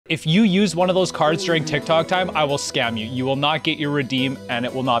If you use one of those cards during TikTok time, I will scam you. You will not get your redeem and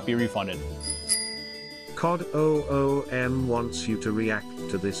it will not be refunded. COD OOM wants you to react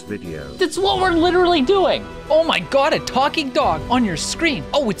to this video. That's what we're literally doing. Oh my God, a talking dog on your screen.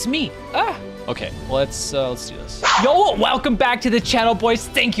 Oh, it's me. Ah. Okay, let's do this. Yo, welcome back to the channel, boys.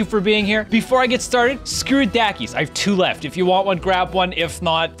 Thank you for being here. Before I get started, Skuru Dakis. I have 2 left. If you want one, grab one. If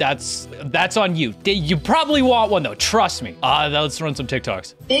not, that's on you. You probably want one though, trust me. Let's run some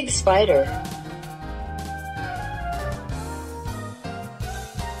TikToks. Big spider.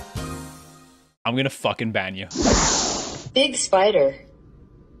 I'm gonna fucking ban you. Big spider.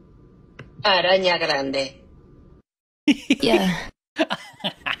 Araña grande. Yeah.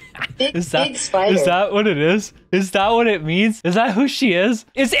 Big spider. Is that what it is? Is that what it means? Is that who she is?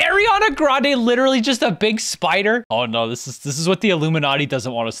 Is Ariana Grande literally just a big spider? Oh no, this is what the Illuminati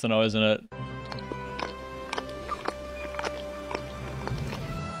doesn't want us to know, isn't it?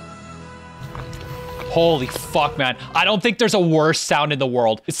 Holy fuck, man. I don't think there's a worse sound in the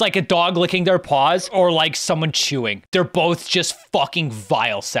world. It's like a dog licking their paws or like someone chewing. They're both just fucking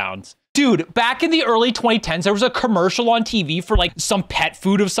vile sounds. Dude, back in the early 2010s, there was a commercial on TV for like some pet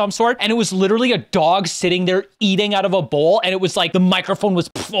food of some sort, and it was literally a dog sitting there eating out of a bowl, and it was like the microphone was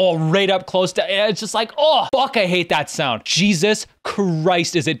right up close to, and it's just like, oh, fuck, I hate that sound. Jesus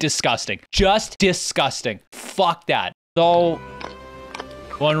Christ, is it disgusting. Just disgusting. Fuck that. So,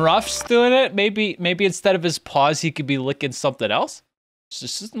 when Ruff's doing it, maybe instead of his paws, he could be licking something else? It's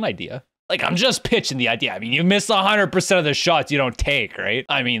just an idea. Like, I'm just pitching the idea. I mean, you miss 100% of the shots you don't take, right?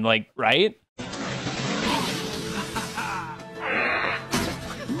 I mean, like, right?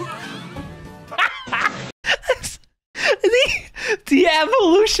 the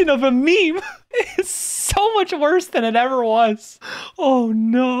evolution of a meme is so much worse than it ever was. Oh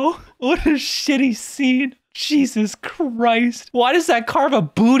no, what a shitty scene. Jesus Christ. Why does that carve a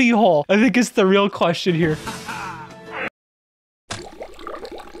booty hole? I think it's the real question here.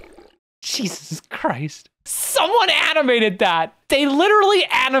 Jesus Christ. Someone animated that. They literally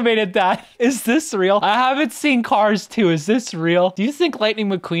animated that. Is this real? I haven't seen Cars 2. Is this real? Do you think Lightning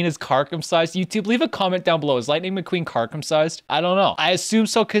McQueen is Carcum-sized? YouTube, leave a comment down below. Is Lightning McQueen Carcum-sized? I don't know. I assume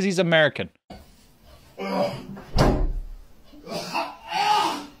so because he's American.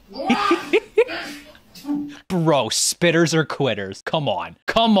 Bro, spitters are quitters. Come on.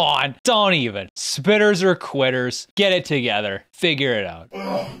 Come on. Don't even. Spitters are quitters. Get it together. Figure it out.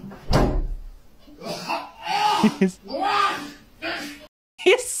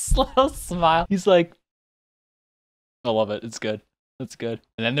 His little smile. He's like, I love it. It's good. It's good.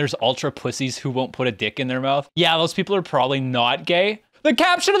 And then there's ultra pussies who won't put a dick in their mouth. Yeah, those people are probably not gay. The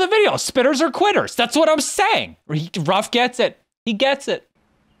caption of the video, spitters are quitters. That's what I'm saying. Ruff gets it. He gets it.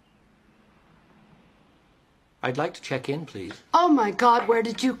 I'd like to check in, please. Oh my God, where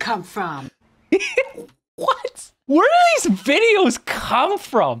did you come from? What? Where do these videos come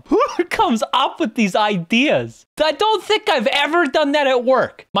from? Who comes up with these ideas? I don't think I've ever done that at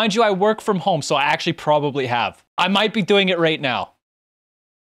work. Mind you, I work from home, so I actually probably have. I might be doing it right now.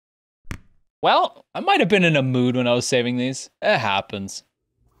 Well, I might have been in a mood when I was saving these. It happens.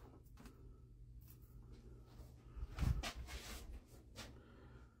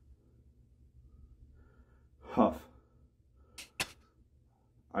 Huff.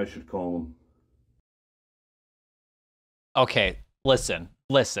 I should call him. Okay, listen.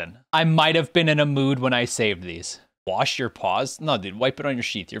 I might have been in a mood when I saved these. Wash your paws? No, dude, wipe it on your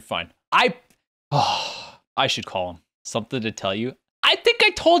sheath. You're fine. I should call him. Something to tell you. I think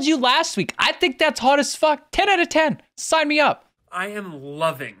I told you last week. I think that's hot as fuck. 10 out of 10. Sign me up. I am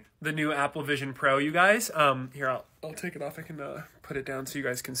loving the new Apple Vision Pro, you guys. Here, I'll take it off. I can put it down so you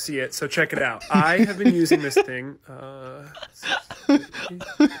guys can see it. So check it out. I have been using this thing a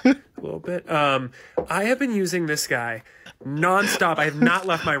little bit. I have been using this guy nonstop. I have not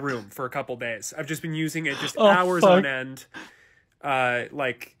left my room for a couple days. I've just been using it just hours on end.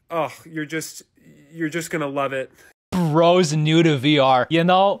 Like, oh, you're just gonna love it. Bro's new to VR. You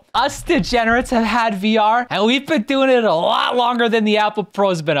know, us degenerates have had VR, and we've been doing it a lot longer than the Apple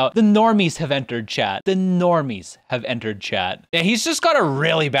Pro's been out. The normies have entered chat. The normies have entered chat. Yeah, he's just got a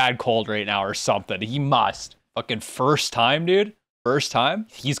really bad cold right now or something. He must. Fucking first time, dude. First time.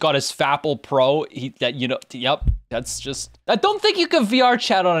 He's got his Fapple Pro. Yep. That's just, I don't think you can VR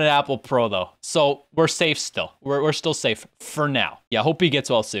chat on an Apple Pro though. So we're safe still. We're still safe for now. Yeah, hope he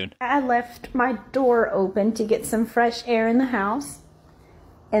gets well soon. I left my door open to get some fresh air in the house,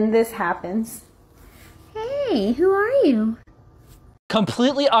 and this happens. Hey, who are you?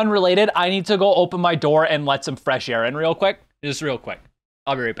 Completely unrelated. I need to go open my door and let some fresh air in real quick. Just real quick.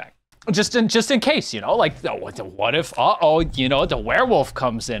 I'll be right back. Just in case, you know, like what if, you know, the werewolf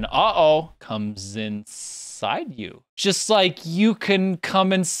comes in, comes inside you. Just like you can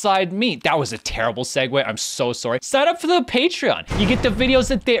come inside me. That was a terrible segue. I'm so sorry. Sign up for the Patreon. You get the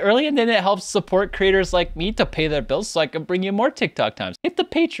videos a day early, and then it helps support creators like me to pay their bills so I can bring you more TikTok times. Hit the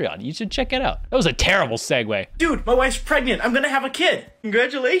Patreon. You should check it out. That was a terrible segue. Dude, my wife's pregnant. I'm gonna have a kid.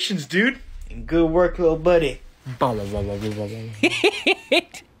 Congratulations, dude. Good work, little buddy.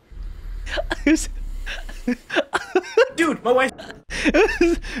 Dude, my wife.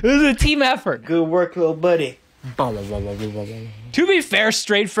 It was a team effort. Good work, little buddy. To be fair,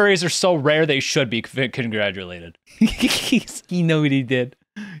 straight furries are so rare they should be congratulated. He know what he did.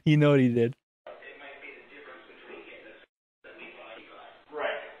 He know what he did.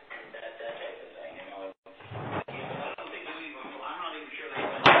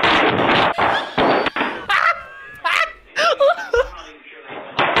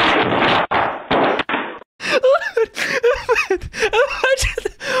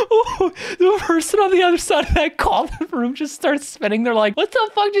 The person on the other side of that conference room just starts spinning. They're like, what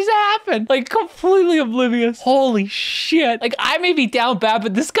the fuck just happened? Like, completely oblivious. Holy shit. Like, I may be down bad,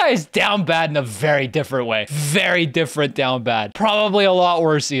 but this guy is down bad in a very different way. Very different down bad. Probably a lot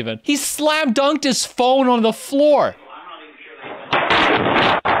worse even. He slam dunked his phone on the floor.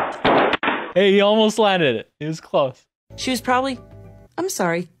 Hey, he almost landed it. It was close. She was probably, I'm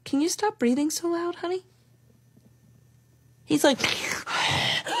sorry, can you stop breathing so loud, honey? He's like,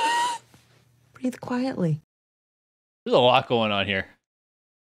 breathe quietly. There's a lot going on here.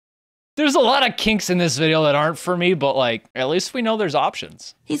 There's a lot of kinks in this video that aren't for me, but like, at least we know there's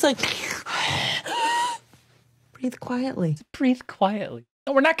options. He's like, breathe quietly. Breathe quietly.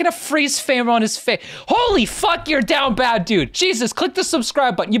 No, we're not gonna freeze frame on his face. Holy fuck, you're down bad, dude. Jesus, click the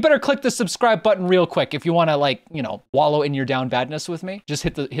subscribe button. You better click the subscribe button real quick if you wanna, like, you know, wallow in your down badness with me. Just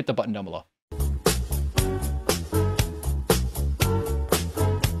hit the button down below.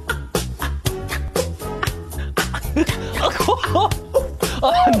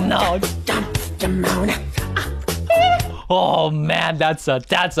 Oh no. Oh man, that's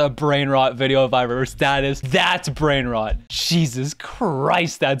a brain rot video if I've ever seen. That's brain rot. Jesus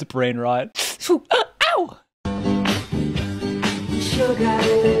Christ, that's brain rot. Ow!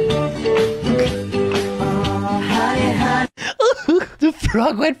 The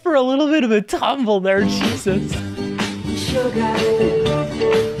frog went for a little bit of a tumble there, Jesus.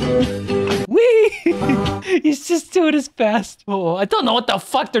 Wee! He's just doing his best. Oh, I don't know what the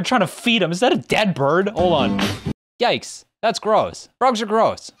fuck they're trying to feed him. Is that a dead bird? Hold on. Yikes. That's gross. Frogs are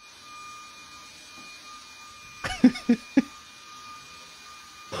gross.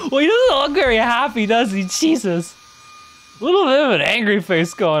 Well, he doesn't look very happy, does he? Jesus. A little bit of an angry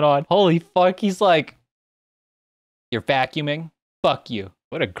face going on. Holy fuck. He's like, you're vacuuming? Fuck you.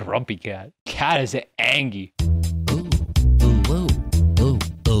 What a grumpy cat. Cat is angry.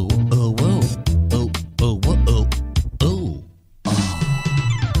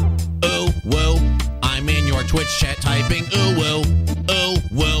 Twitch chat typing,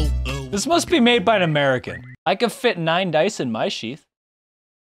 This must be made by an American. I could fit 9 dice in my sheath.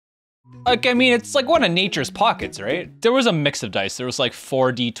 Like, I mean, it's like one of nature's pockets, right? There was a mix of dice. There was like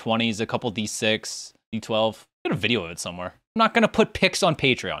 4 D20s, a couple D6, D12. I got a video of it somewhere. I'm not gonna put pics on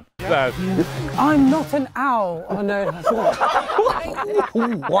Patreon. I'm not an owl. Oh no.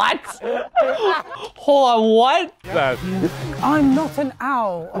 What? Hold on, what? I'm not an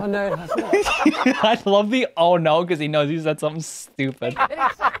owl. Oh no. I love the oh no, because he knows he said something stupid. I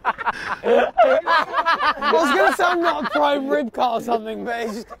was gonna say I'm not a prime rib cut or something, but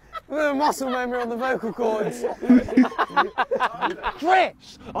it's just a muscle memory on the vocal cords.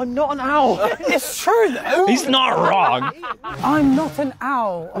 Chris, I'm not an owl. It's true though. He's not wrong. I'm not an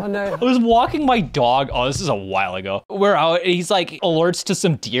owl. Oh no. I was walking my dog. Oh, this is a while ago. We're out. He's like alerts to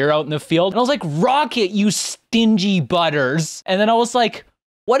some deer out in the field. And I was like, Rocket, you stingy butters. And then I was like,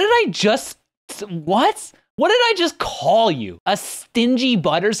 what did I just call you? A stingy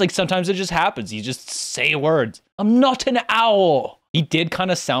butters? Like sometimes it just happens. You just say words. I'm not an owl. He did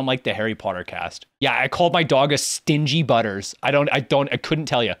kind of sound like the Harry Potter cast. Yeah, I called my dog a stingy butters. I couldn't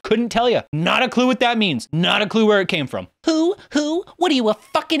tell you. Couldn't tell you. Not a clue what that means. Not a clue where it came from. Who? What are you, a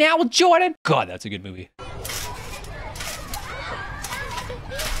fucking owl, Jordan? God, that's a good movie.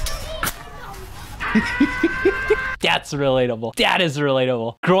 That's relatable. That is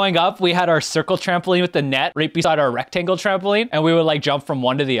relatable. Growing up, we had our circle trampoline with the net right beside our rectangle trampoline, and we would like jump from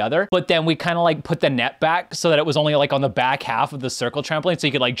one to the other. But then we kind of like put the net back so that it was only like on the back half of the circle trampoline, so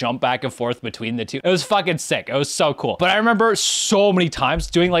you could like jump back and forth between the two. It was fucking sick. It was so cool. But I remember so many times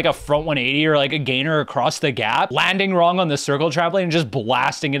doing like a front 180 or like a gainer across the gap, landing wrong on the circle trampoline and just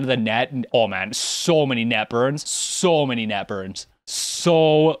blasting into the net. And oh man, so many net burns. So many net burns.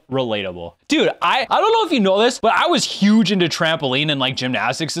 So relatable. Dude, I don't know if you know this, but I was huge into trampoline and like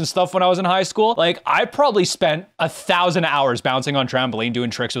gymnastics and stuff when I was in high school. Like I probably spent 1,000 hours bouncing on trampoline doing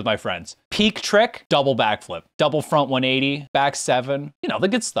tricks with my friends. Peak trick, double backflip, double front 180, back 7, you know, the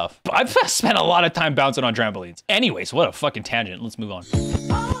good stuff. But I've spent a lot of time bouncing on trampolines. Anyways, what a fucking tangent. Let's move on.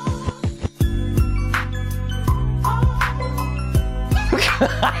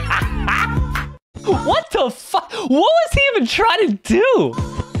 What the fuck? What was he even trying to do?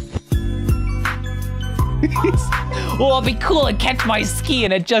 Well, I'll be cool and catch my ski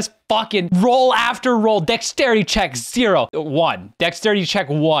and it just fucking roll after roll. Dexterity check 0. 1. Dexterity check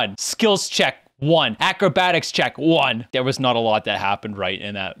 1. Skills check 1. Acrobatics check 1. There was not a lot that happened right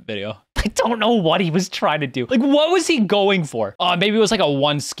in that video. I don't know what he was trying to do. Like, what was he going for? Maybe it was like a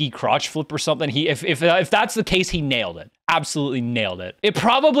 1 ski crotch flip or something. If that's the case, he nailed it. Absolutely nailed it. It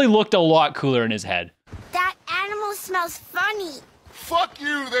probably looked a lot cooler in his head. That animal smells funny. Fuck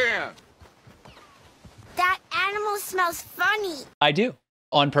you then. That animal smells funny. I do.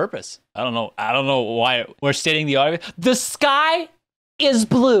 On purpose. I don't know why we're stating the obvious. The sky is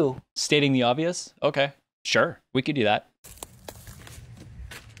blue. Stating the obvious? Okay. Sure. We could do that.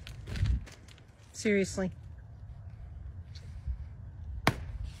 Seriously.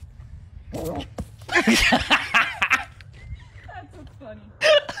 That's funny.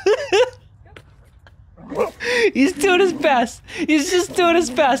 He's doing his best. He's just doing his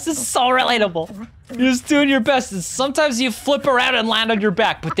best. This is so relatable. You're just doing your best. And sometimes you flip around and land on your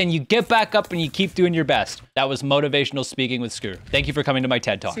back, but then you get back up and you keep doing your best. That was motivational speaking with Skuru. Thank you for coming to my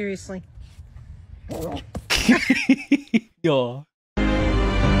TED Talk. Seriously. Yo.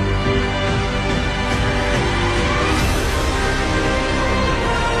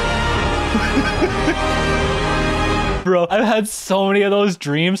 Bro, I've had so many of those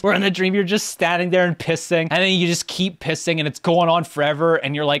dreams where in the dream you're just standing there and pissing, and then you just keep pissing and it's going on forever,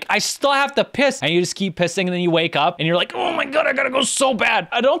 and you're like, I still have to piss, and you just keep pissing, and then you wake up and you're like, oh my god, I gotta go so bad.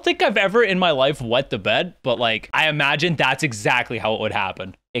 I don't think I've ever in my life wet the bed, but like, I imagine that's exactly how it would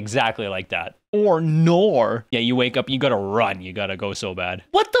happen. Exactly like that. Or nor. Yeah, you wake up, you gotta run. You gotta go so bad.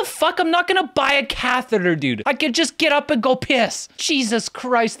 What the fuck? I'm not gonna buy a catheter, dude. I could just get up and go piss. Jesus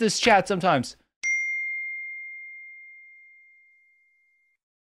Christ, this chat sometimes.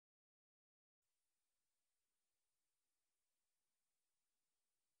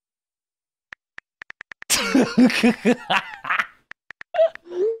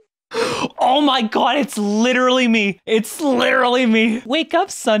 Oh my god, it's literally me. It's literally me. Wake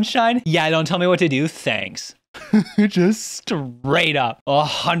up, sunshine. Yeah, don't tell me what to do. Thanks. Just straight up.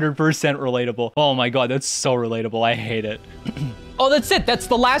 100% relatable. Oh my god, that's so relatable. I hate it. Oh, that's it. That's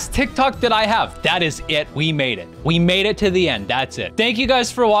the last TikTok that I have. That is it. We made it. We made it to the end. That's it. Thank you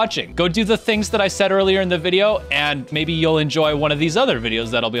guys for watching. Go do the things that I said earlier in the video, and maybe you'll enjoy one of these other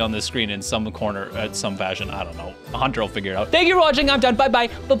videos that'll be on the screen in some corner at some fashion. I don't know. Hunter will figure it out. Thank you for watching. I'm done. Bye-bye.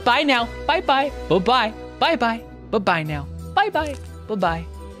 Bye-bye now. Bye-bye. Bye-bye. Bye-bye. Bye-bye now. Bye-bye. Bye-bye.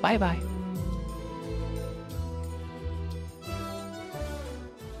 Bye-bye.